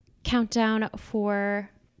countdown for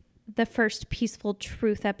the first Peaceful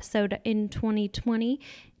Truth episode in 2020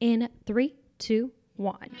 in 3, 2,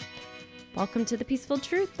 1. Welcome to the Peaceful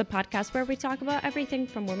Truth, the podcast where we talk about everything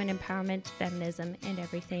from women empowerment, feminism, and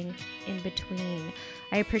everything in between.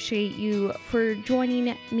 I appreciate you for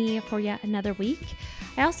joining me for yet another week.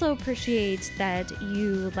 I also appreciate that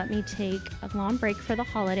you let me take a long break for the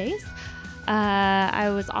holidays. I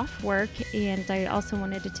was off work and I also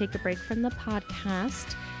wanted to take a break from the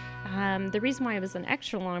podcast. The reason why it was an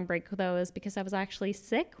extra long break, though, is because I was actually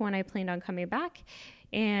sick when I planned on coming back.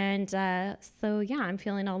 And I'm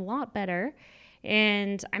feeling a lot better.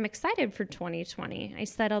 And I'm excited for 2020. I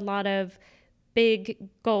set a lot of big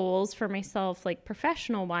goals for myself, like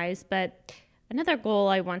professional-wise. But another goal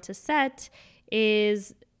I want to set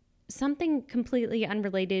is something completely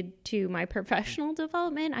unrelated to my professional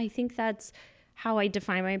development. I think that's how I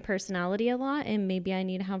define my personality a lot, and maybe I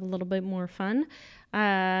need to have a little bit more fun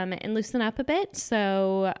and loosen up a bit.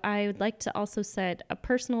 So I would like to also set a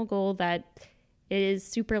personal goal that is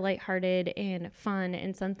super lighthearted and fun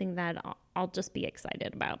and something that I'll just be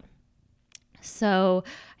excited about. So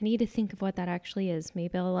I need to think of what that actually is.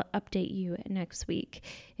 Maybe I'll update you next week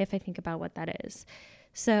if I think about what that is.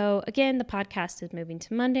 So again, the podcast is moving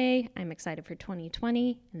to Monday. I'm excited for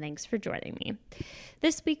 2020, and thanks for joining me.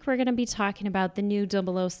 This week, we're going to be talking about the new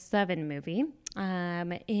 007 movie.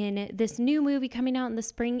 In this new movie coming out in the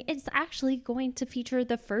spring, it's actually going to feature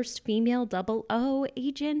the first female 00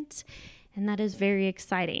 agent, and that is very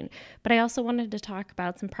exciting. But I also wanted to talk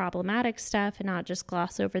about some problematic stuff and not just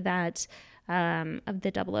gloss over that of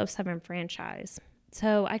the 007 franchise.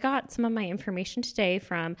 So I got some of my information today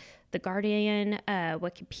from The Guardian,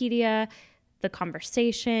 Wikipedia, The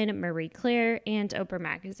Conversation, Marie Claire, and Oprah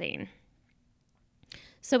Magazine.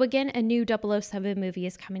 So again, a new 007 movie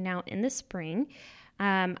is coming out in the spring.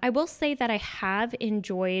 I will say that I have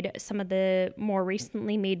enjoyed some of the more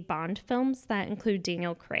recently made Bond films that include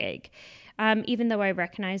Daniel Craig, even though I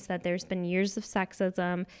recognize that there's been years of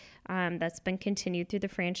sexism that's been continued through the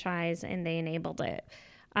franchise, and they enabled it.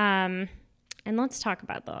 And let's talk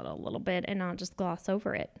about that a little bit and not just gloss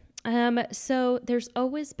over it. So there's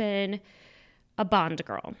always been a Bond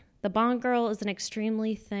girl. The Bond girl is an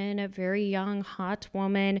extremely thin, very young, hot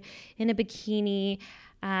woman in a bikini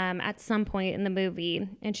at some point in the movie.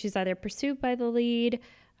 And she's either pursued by the lead,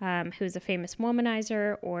 who's a famous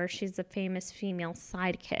womanizer, or she's a famous female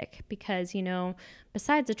sidekick. Because,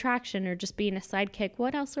 besides attraction or just being a sidekick,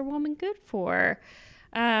 what else are women good for?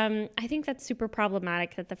 I think that's super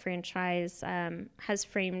problematic that the franchise has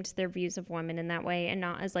framed their views of women in that way and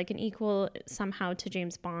not as like an equal somehow to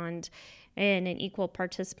James Bond and an equal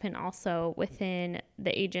participant also within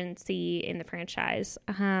the agency in the franchise.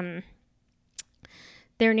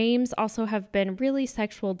 Their names also have been really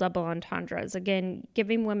sexual double entendres, again,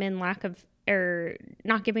 giving women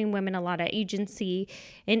not giving women a lot of agency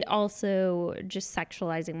and also just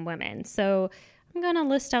sexualizing women. So I'm going to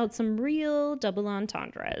list out some real double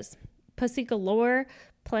entendres. Pussy Galore,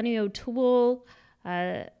 Plenty O'Toole,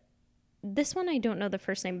 this one I don't know the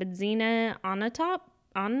first name, but Xena on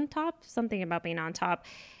top, something about being on top,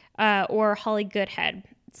 or Holly Goodhead.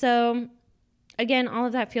 So again, all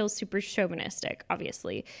of that feels super chauvinistic,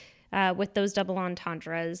 obviously, with those double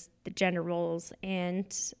entendres, the gender roles,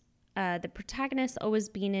 and the protagonist always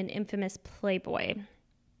being an infamous playboy.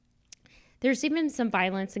 There's even some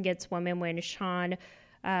violence against women when Sean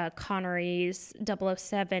Connery's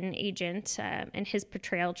 007 agent and his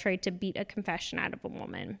portrayal tried to beat a confession out of a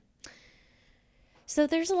woman. So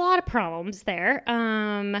there's a lot of problems there.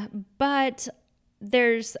 But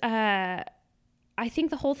there's, I think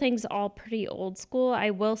the whole thing's all pretty old school. I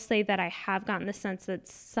will say that I have gotten the sense that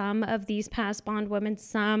some of these past Bond women,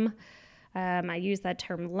 I use that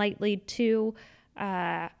term lightly too,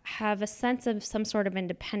 have a sense of some sort of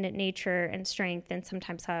independent nature and strength and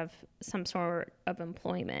sometimes have some sort of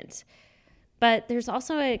employment. But there's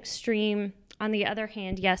also an extreme, on the other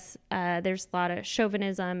hand, yes, there's a lot of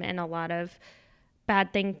chauvinism and a lot of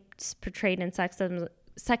bad things portrayed in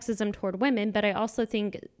sexism toward women, but I also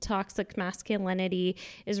think toxic masculinity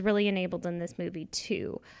is really enabled in this movie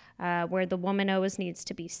too, where the woman always needs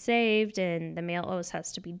to be saved and the male always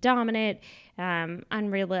has to be dominant,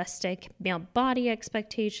 unrealistic male body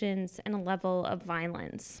expectations, and a level of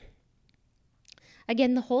violence.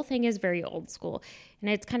 Again, the whole thing is very old school, and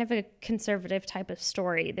it's kind of a conservative type of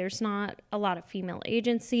story. There's not a lot of female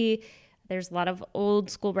agency. There's a lot of old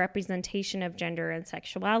school representation of gender and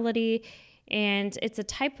sexuality, and it's a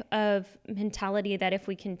type of mentality that if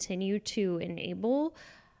we continue to enable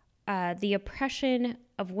the oppression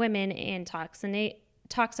of women and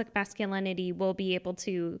toxic masculinity, will be able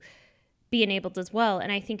to be enabled as well.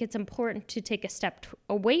 And I think it's important to take a step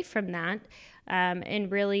away from that and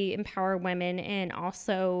really empower women and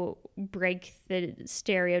also break the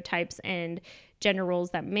stereotypes and gender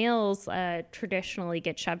roles that males traditionally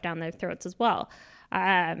get shoved down their throats as well.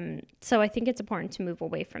 So I think it's important to move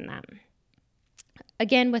away from that.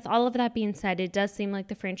 Again, with all of that being said, it does seem like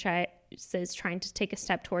the franchise is trying to take a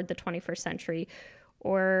step toward the 21st century,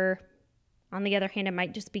 or on the other hand, it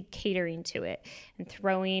might just be catering to it and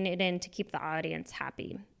throwing it in to keep the audience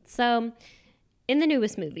happy. So in the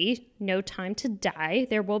newest movie, No Time to Die,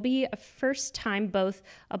 there will be a first time both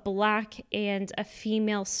a black and a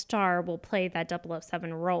female star will play that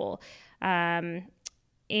 007 role.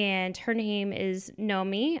 And her name is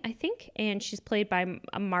Nomi, I think, and she's played by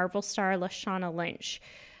a Marvel star, Lashana Lynch.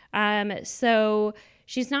 So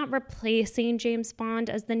she's not replacing James Bond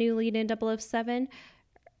as the new lead in 007,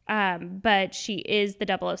 but she is the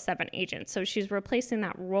 007 agent. So she's replacing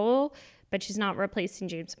that role, but she's not replacing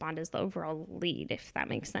James Bond as the overall lead, if that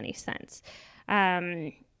makes any sense.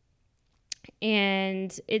 And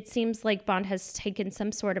it seems like Bond has taken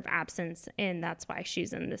some sort of absence, and that's why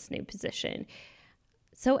she's in this new position.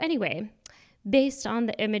 So anyway, based on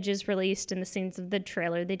the images released and the scenes of the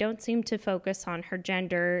trailer, they don't seem to focus on her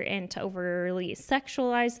gender and to overly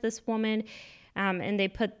sexualize this woman, and they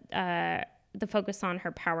put the focus on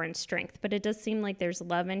her power and strength. But it does seem like there's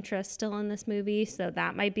love interest still in this movie, so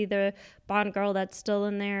that might be the Bond girl that's still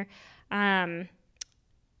in there.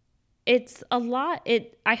 It's a lot.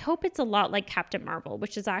 I hope it's a lot like Captain Marvel,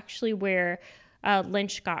 which is actually where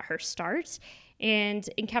Lynch got her start. And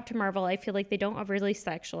in Captain Marvel, I feel like they don't overly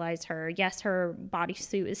sexualize her. Yes, her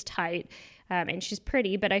bodysuit is tight and she's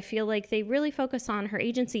pretty, but I feel like they really focus on her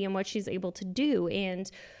agency and what she's able to do and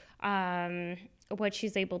what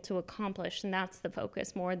she's able to accomplish. And that's the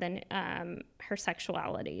focus more than her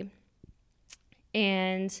sexuality.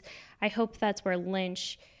 And I hope that's where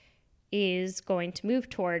Lynch is going to move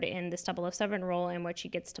toward in this 007 role and what she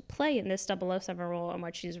gets to play in this 007 role and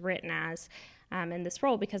what she's written as in this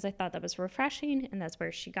role, because I thought that was refreshing, and that's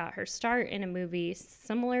where she got her start in a movie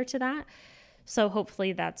similar to that. So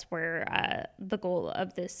hopefully that's where the goal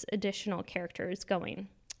of this additional character is going.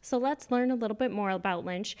 So let's learn a little bit more about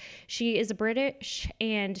Lynch. She is British,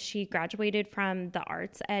 and she graduated from the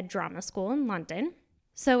Arts Ed Drama School in London.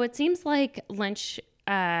 So it seems like Lynch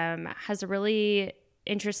has a really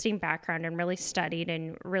interesting background and really studied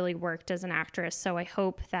and really worked as an actress. So I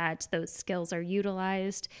hope that those skills are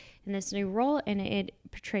utilized in this new role and it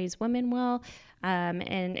portrays women well. And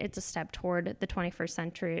it's a step toward the 21st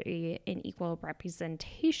century in equal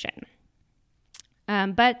representation.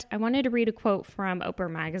 But I wanted to read a quote from Oprah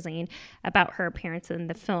magazine about her appearance in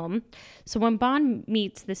the film. So when Bond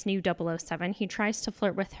meets this new 007, he tries to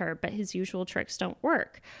flirt with her, but his usual tricks don't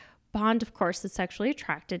work. Bond, of course, is sexually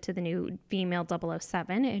attracted to the new female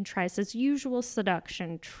 007 and tries his usual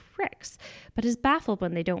seduction tricks, but is baffled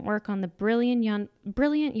when they don't work on the brilliant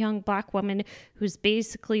young black woman who's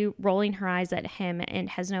basically rolling her eyes at him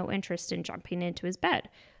and has no interest in jumping into his bed.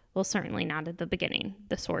 Well, certainly not at the beginning,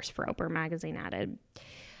 the source for Oprah magazine added.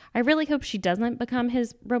 I really hope she doesn't become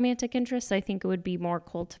his romantic interest. I think it would be more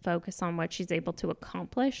cool to focus on what she's able to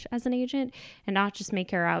accomplish as an agent and not just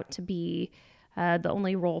make her out to be the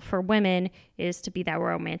only role for women is to be that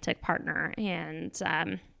romantic partner. And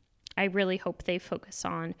I really hope they focus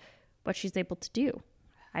on what she's able to do.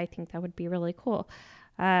 I think that would be really cool.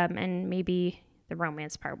 And maybe the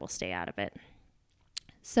romance part will stay out of it.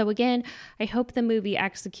 So again, I hope the movie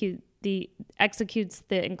executes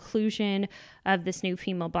the inclusion of this new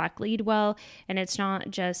female black lead well, and it's not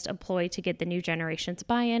just a ploy to get the new generation's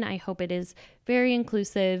buy-in. I hope it is very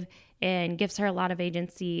inclusive and gives her a lot of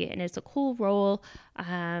agency, and it's a cool role.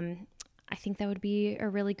 I think that would be a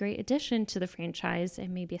really great addition to the franchise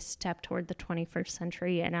and maybe a step toward the 21st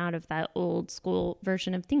century and out of that old school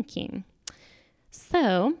version of thinking.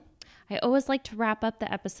 So I always like to wrap up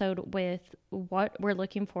the episode with what we're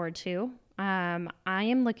looking forward to. I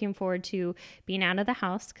am looking forward to being out of the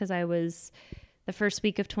house because the first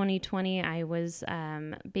week of 2020, I was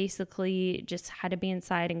basically just had to be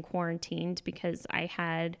inside and quarantined because I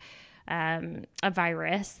had a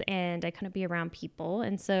virus and I couldn't be around people.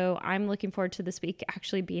 And so I'm looking forward to this week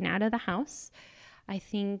actually being out of the house. I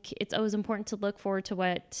think it's always important to look forward to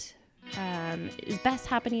what is best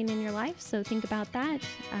happening in your life. So think about that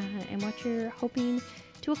and what you're hoping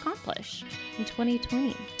to accomplish in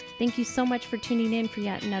 2020. Thank you so much for tuning in for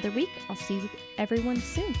yet another week. I'll see everyone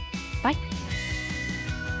soon. Bye.